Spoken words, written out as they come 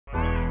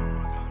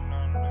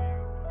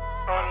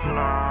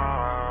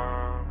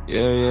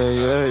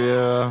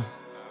Yeah.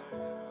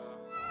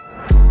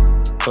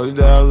 Told you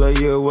that I love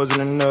you, it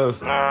wasn't enough.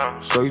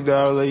 Show you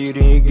that I love you,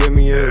 then you give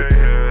me up.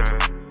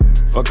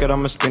 Fuck it,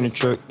 I'ma spin the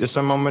truck. This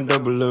time I'ma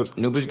double up.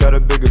 New bitch got a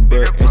bigger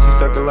butt, and she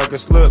suck it like a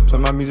slut. Play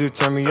my music,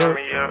 turn me up.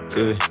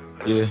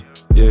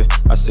 Yeah.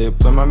 I said,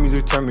 play my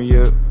music, turn me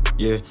up.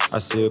 Yeah, I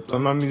said, play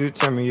my music,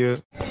 turn me up.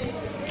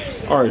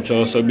 Alright,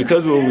 y'all, so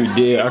because of what we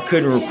did, I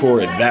couldn't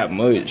record that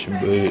much,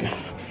 but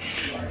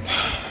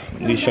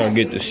at least y'all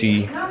get to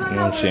see, you know what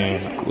I'm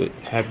saying, what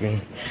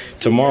happened.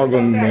 Tomorrow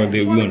gonna be more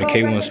lit. We on the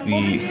K1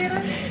 speed.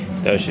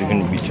 That shit's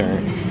gonna be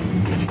turned.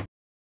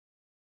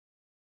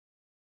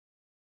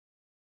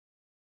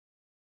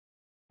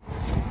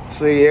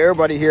 So yeah,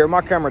 everybody here,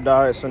 my camera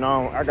died, so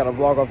now I gotta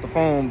vlog off the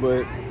phone,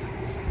 but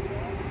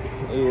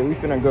yeah, we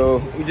finna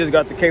go. We just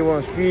got the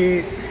K1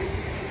 speed.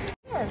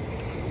 Sure.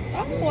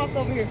 I'm gonna walk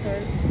over here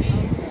first.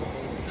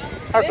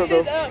 I could go.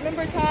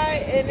 Remember Ty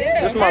and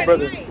this is my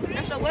brother.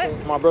 That's your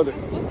what? My brother.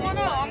 What's going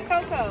on? I'm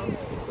Coco.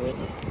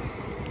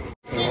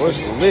 Oh,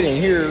 it's lit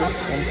in here. I'm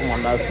put my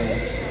mask on.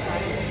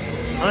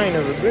 I ain't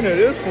never been to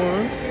this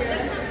one.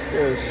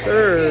 Yes,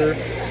 sir.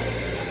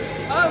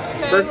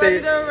 Okay,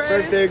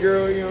 birthday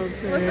girl, you know what I'm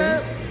saying? What's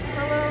up?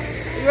 Hello.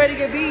 You ready to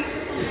get beat?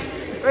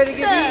 Ready to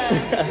get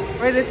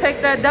beat? Ready to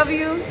take that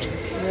W?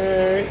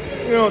 Man,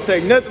 we don't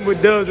take nothing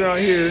but dubs around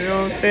here, you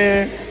know what I'm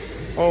saying?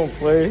 I don't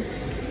play.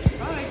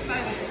 I'm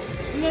excited.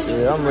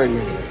 Yeah, I'm ready.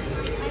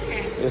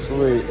 Okay. It's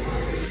lit.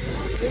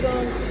 We're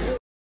going.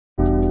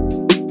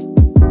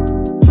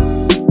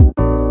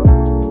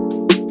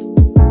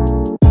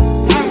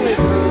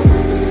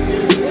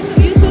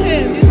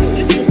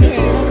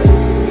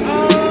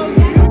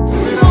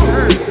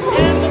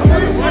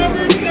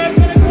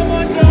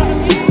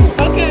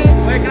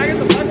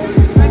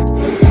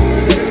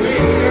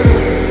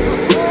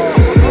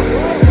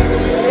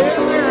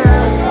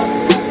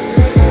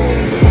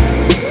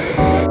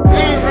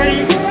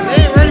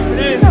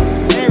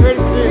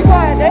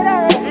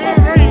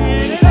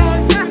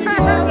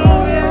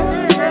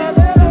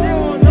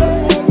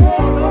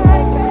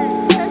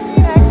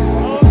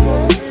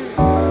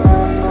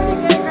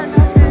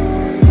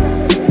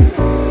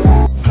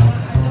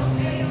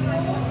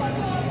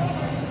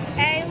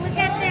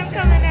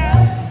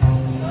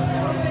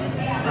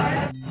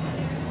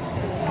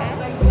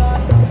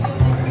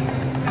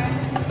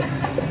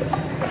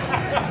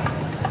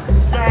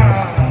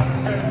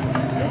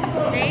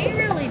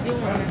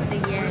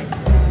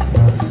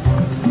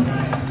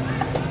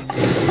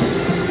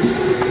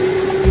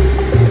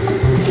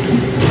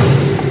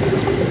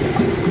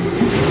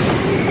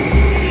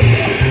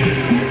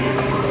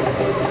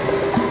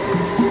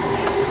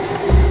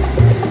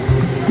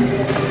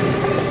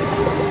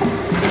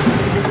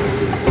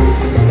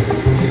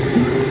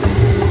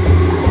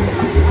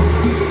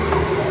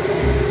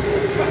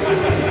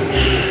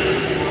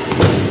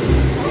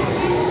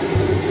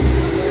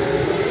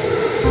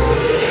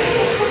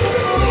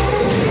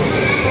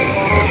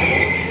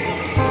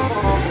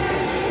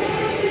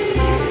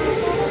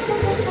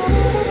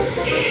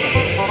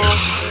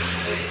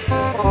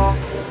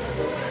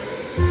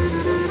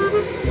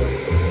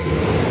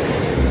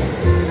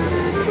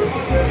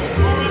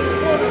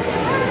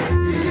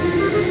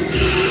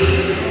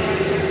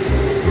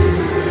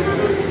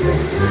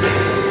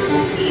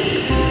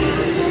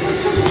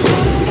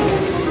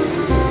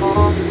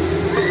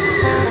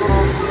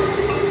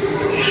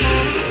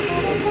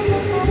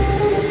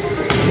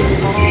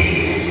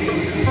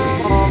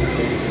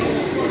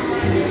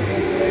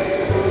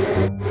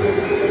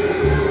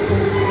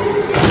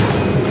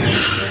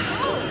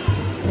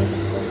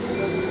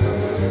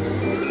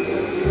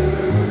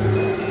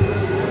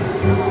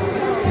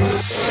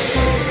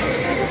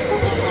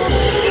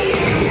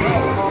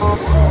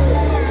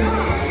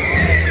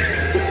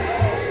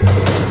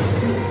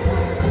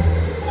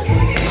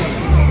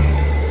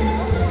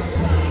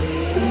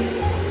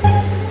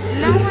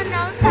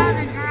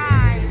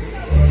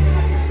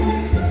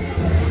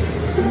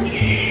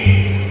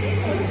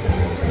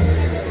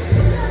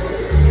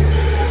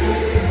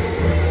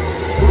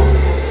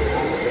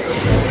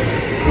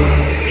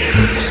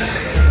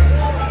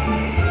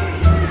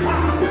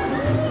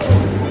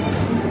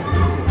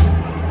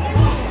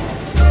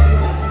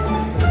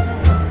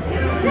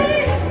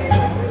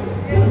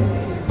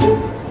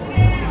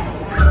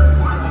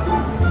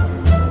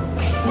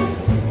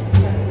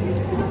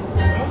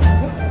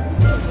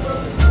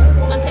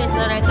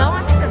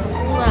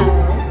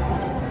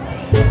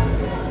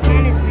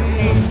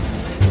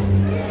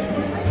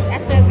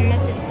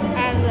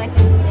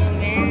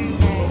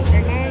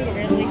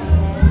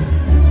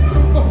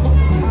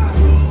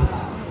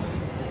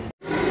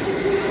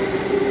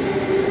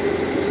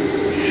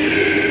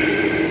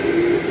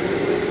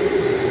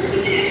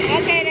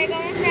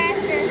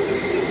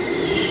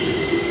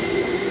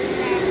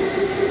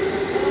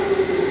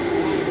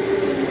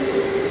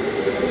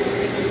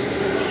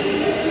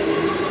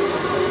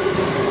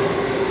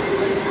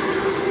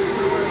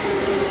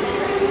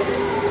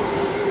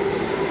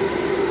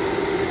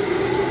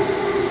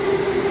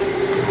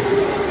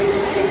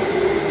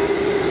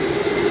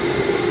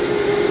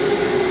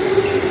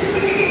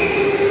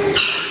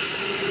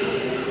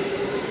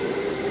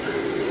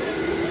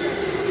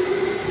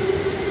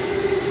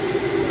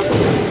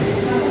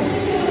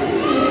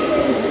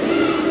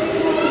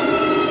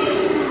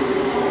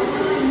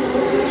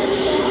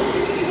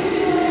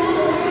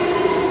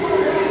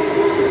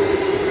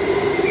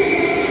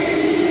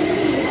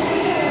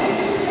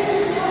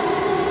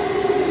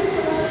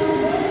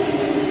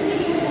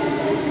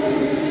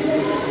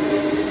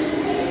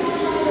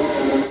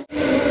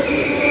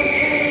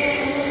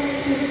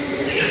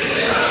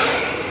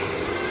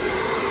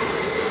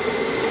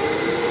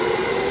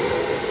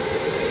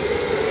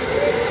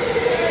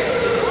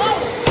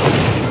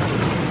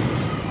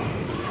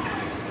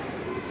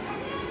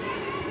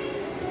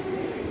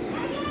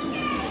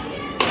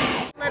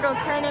 Little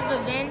turn of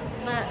events,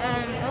 but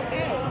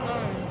okay.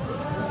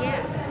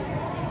 Yeah.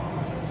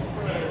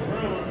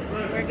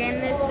 We're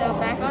getting this show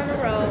back on the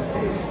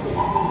road.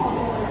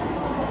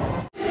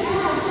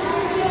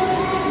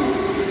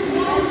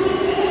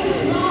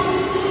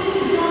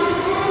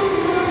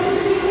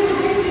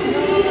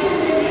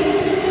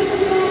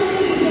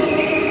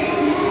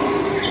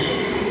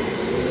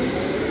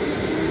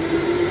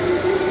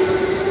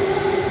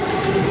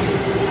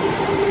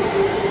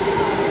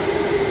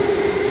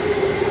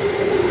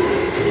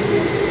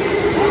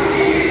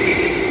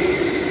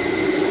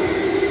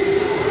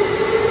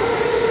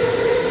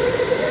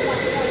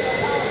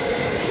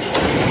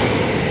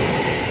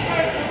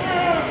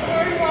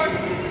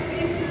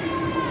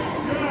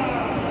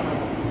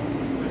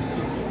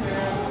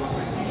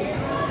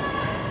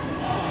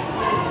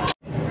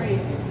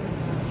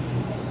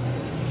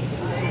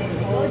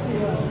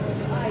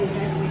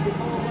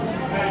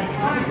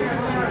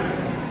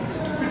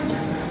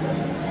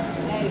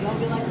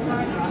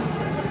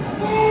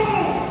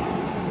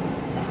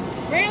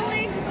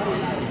 Really?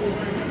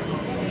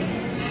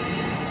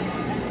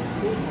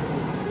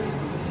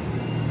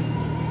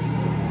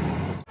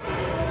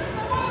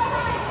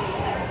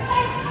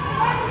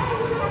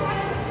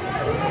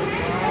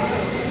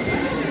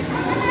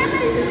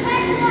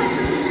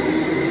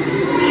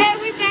 Okay,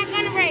 we back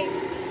on the race.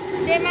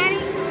 Demani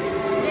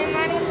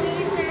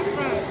leads in the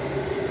front.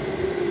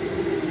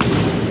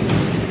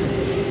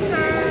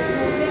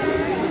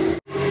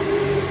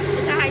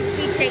 It's a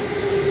high-speed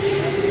chase.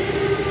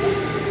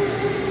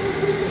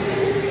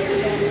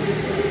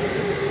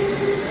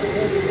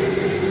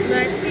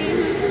 Let's see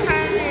who's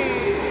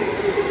coming.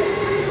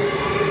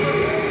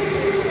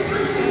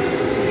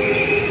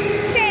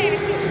 Okay.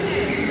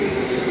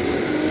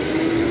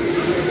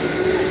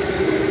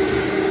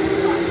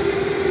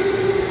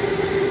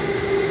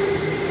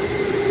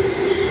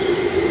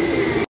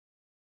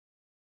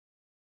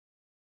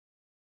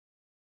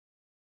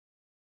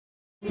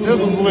 This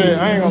was lit.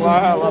 I ain't gonna lie, I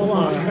had a lot of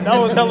fun. That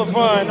was hella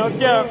fun, no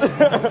cap.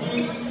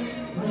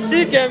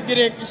 She kept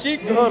getting,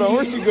 hold on,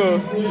 where'd she go?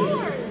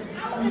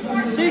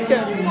 She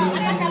kept,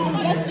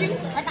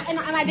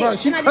 Bro,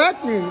 she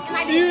cracked me.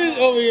 she's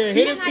over here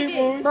hitting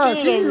people. Bro,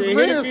 She's she over just here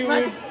ran hitting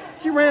people.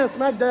 she ran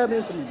smack dab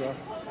into me, bro.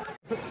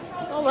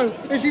 I was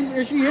like, and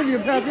she hit me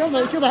and passed me. I was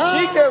like, she was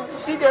like,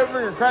 She kept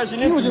freaking crashing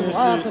she into was me just and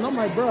laughing. I'm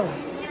like, bro.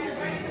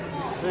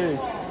 shit.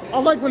 I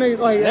like when they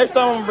like. Next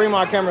time I'm gonna bring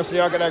my camera so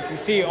y'all can actually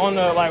see on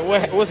the like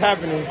what's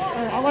happening.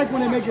 I like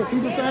when they make it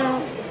super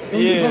fast.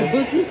 And Yeah. so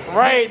pushy.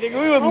 Right,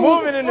 nigga, we was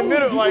moving in the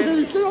middle like, I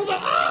was like,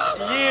 ah!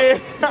 yeah.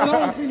 And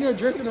I was sitting there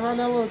drifting around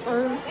that little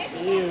turn.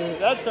 Yeah,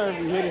 that turn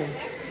be hitting.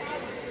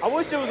 I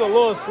wish it was a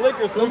little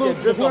slicker so we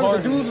could drift The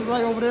harder. dude was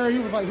right over there. He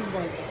was like,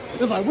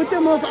 with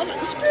them motherfuckers. I'm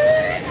like,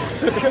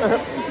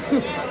 skid.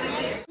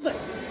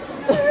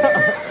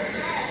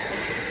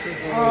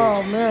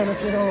 Oh man, that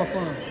shit hella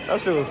fun.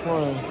 That shit was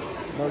fun.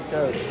 No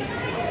cap.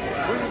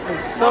 We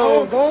was My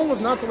whole so goal was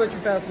not to let you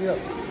pass me up.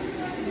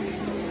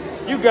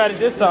 you got it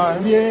this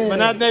time. Yeah. But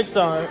not next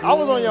time. I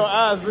was on your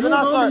ass, but then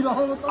I was on me started. the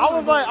whole time,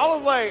 I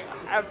was like,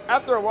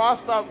 after a while, I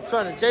stopped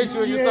trying to chase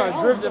you and you Yeah,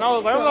 started drifting. I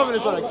was like, I'm not gonna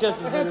try to catch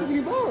this I had too nigga.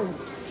 many bombs.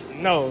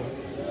 No.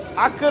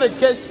 I could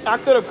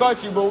have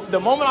caught you, but the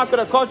moment I could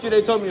have caught you,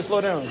 they told me to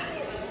slow down.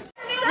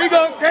 We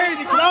going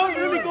crazy, cause I was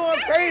really going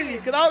crazy.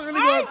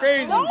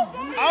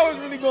 I was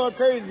really going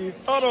crazy.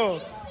 Hold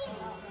on.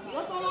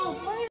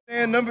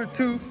 And number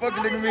 2,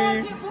 fucking nigga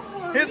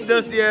me. His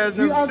dusty ass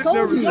number I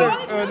told you.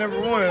 number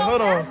 1.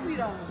 Hold on.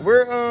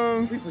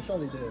 We're We for sure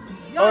did.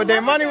 Oh,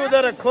 Damani was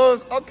at a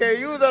close. Okay,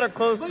 you was at a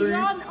close 3.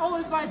 Oh,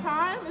 it's by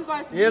time? It's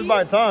by speed? Yeah, it's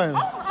by time.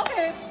 Oh,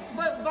 okay.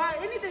 But by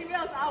anything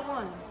else, I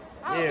won.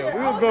 Yeah,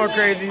 we was going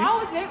crazy.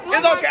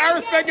 It's okay. I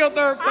respect your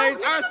third place.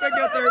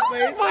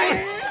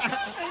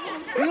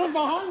 He was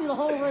behind me the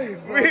whole race.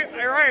 Bro.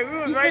 We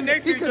was right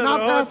next to He each could other not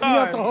the whole pass me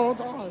up the time. whole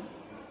time.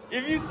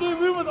 If you see,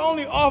 we was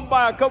only off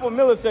by a couple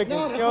milliseconds.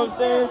 No, You know what I'm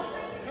saying?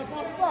 That's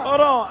my spot.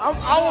 Hold on.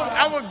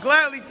 I would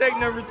gladly take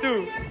number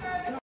 2.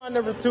 My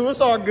number 2.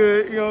 It's all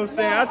good. You know what I'm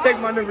saying? I take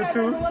my number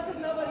 2.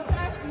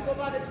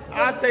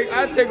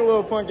 I take a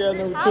little punk ass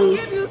number 2. I'll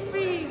give you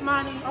speed,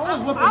 Monty. I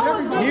was whipping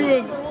everybody.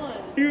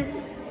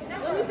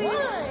 Let me see.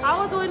 I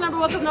was doing number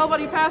 1 because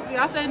nobody passed me.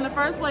 I stayed in the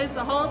first place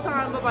the whole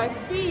time, but by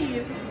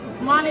speed,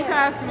 Monty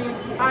passed me.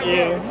 I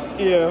guess.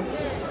 Yeah.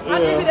 I'll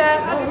give you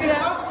that.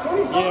 Yeah.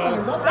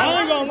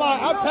 I ain't gonna lie,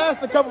 I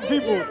passed a couple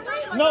people.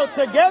 No,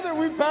 together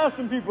we passed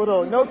some people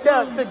though. No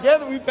cap,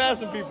 together we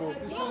passed some people.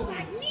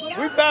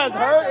 We passed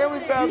her and we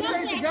passed. We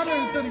stayed together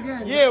until the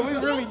end. Yeah, we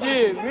really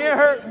did. Me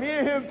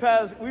and him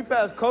passed. We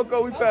passed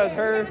Coco. We passed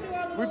her.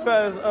 We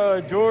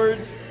passed George.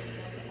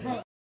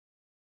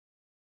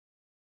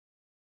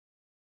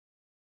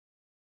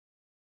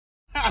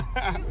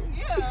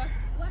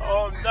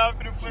 Oh, I'm not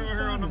gonna play with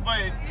her on the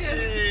bike.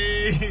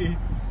 Yay.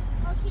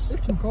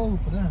 It's too cold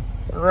for that.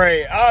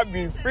 Right, I'd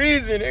be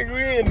freezing.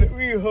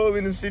 We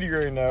holding the city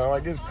right now.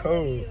 Like it's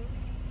cold.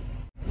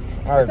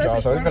 All right,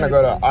 y'all. So we're gonna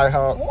go to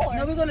IHOP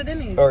No, we're going to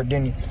Denny's. or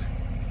Denny.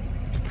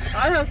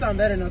 I have sound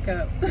better, no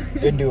cap.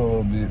 It do a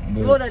little bit,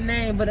 but Well, the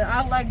name, but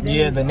I like Denny's.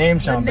 yeah, the name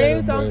sounds better. The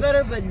name sounds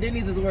better, but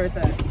Denny's is where it's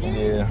at.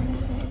 Yeah.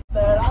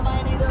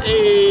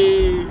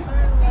 Hey.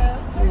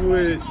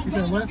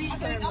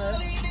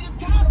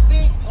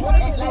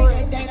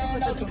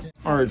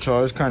 Alright,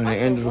 y'all, it's kind of the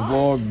end of the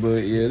vlog,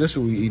 but yeah, this is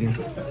what we eating.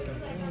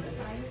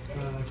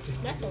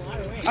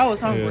 I was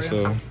hungry. Yeah,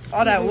 so.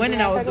 All that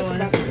winning I was doing.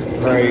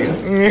 Right.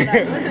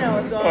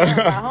 I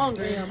got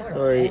hungry.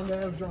 Right.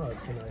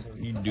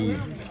 You do.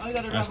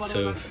 That's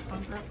tough.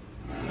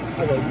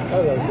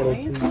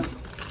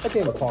 I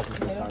can't coffee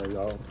so tired,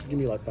 y'all. Give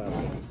me like 5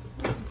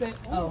 seconds.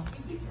 Oh.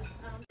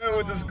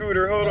 With the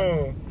scooter, hold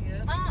on.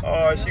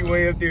 Oh, she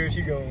way up there.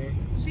 She going.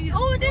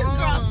 Oh, this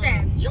girl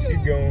said you. She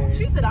going.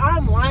 She said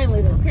I'm lying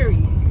later,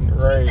 period.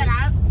 Right. She said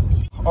I'm.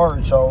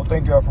 Alright, y'all.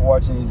 Thank y'all for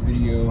watching this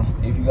video.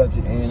 If you got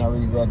to the end, I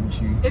really rock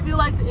with you. If you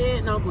like to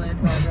end, no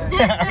plans.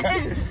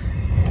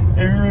 If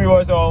you really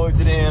watched all the way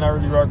to the end, I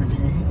really rock with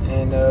you.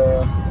 And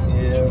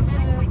yeah.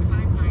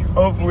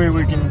 Hopefully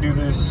we can do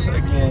this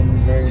again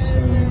very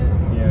soon.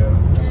 Yeah.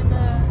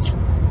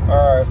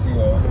 Alright, see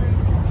y'all.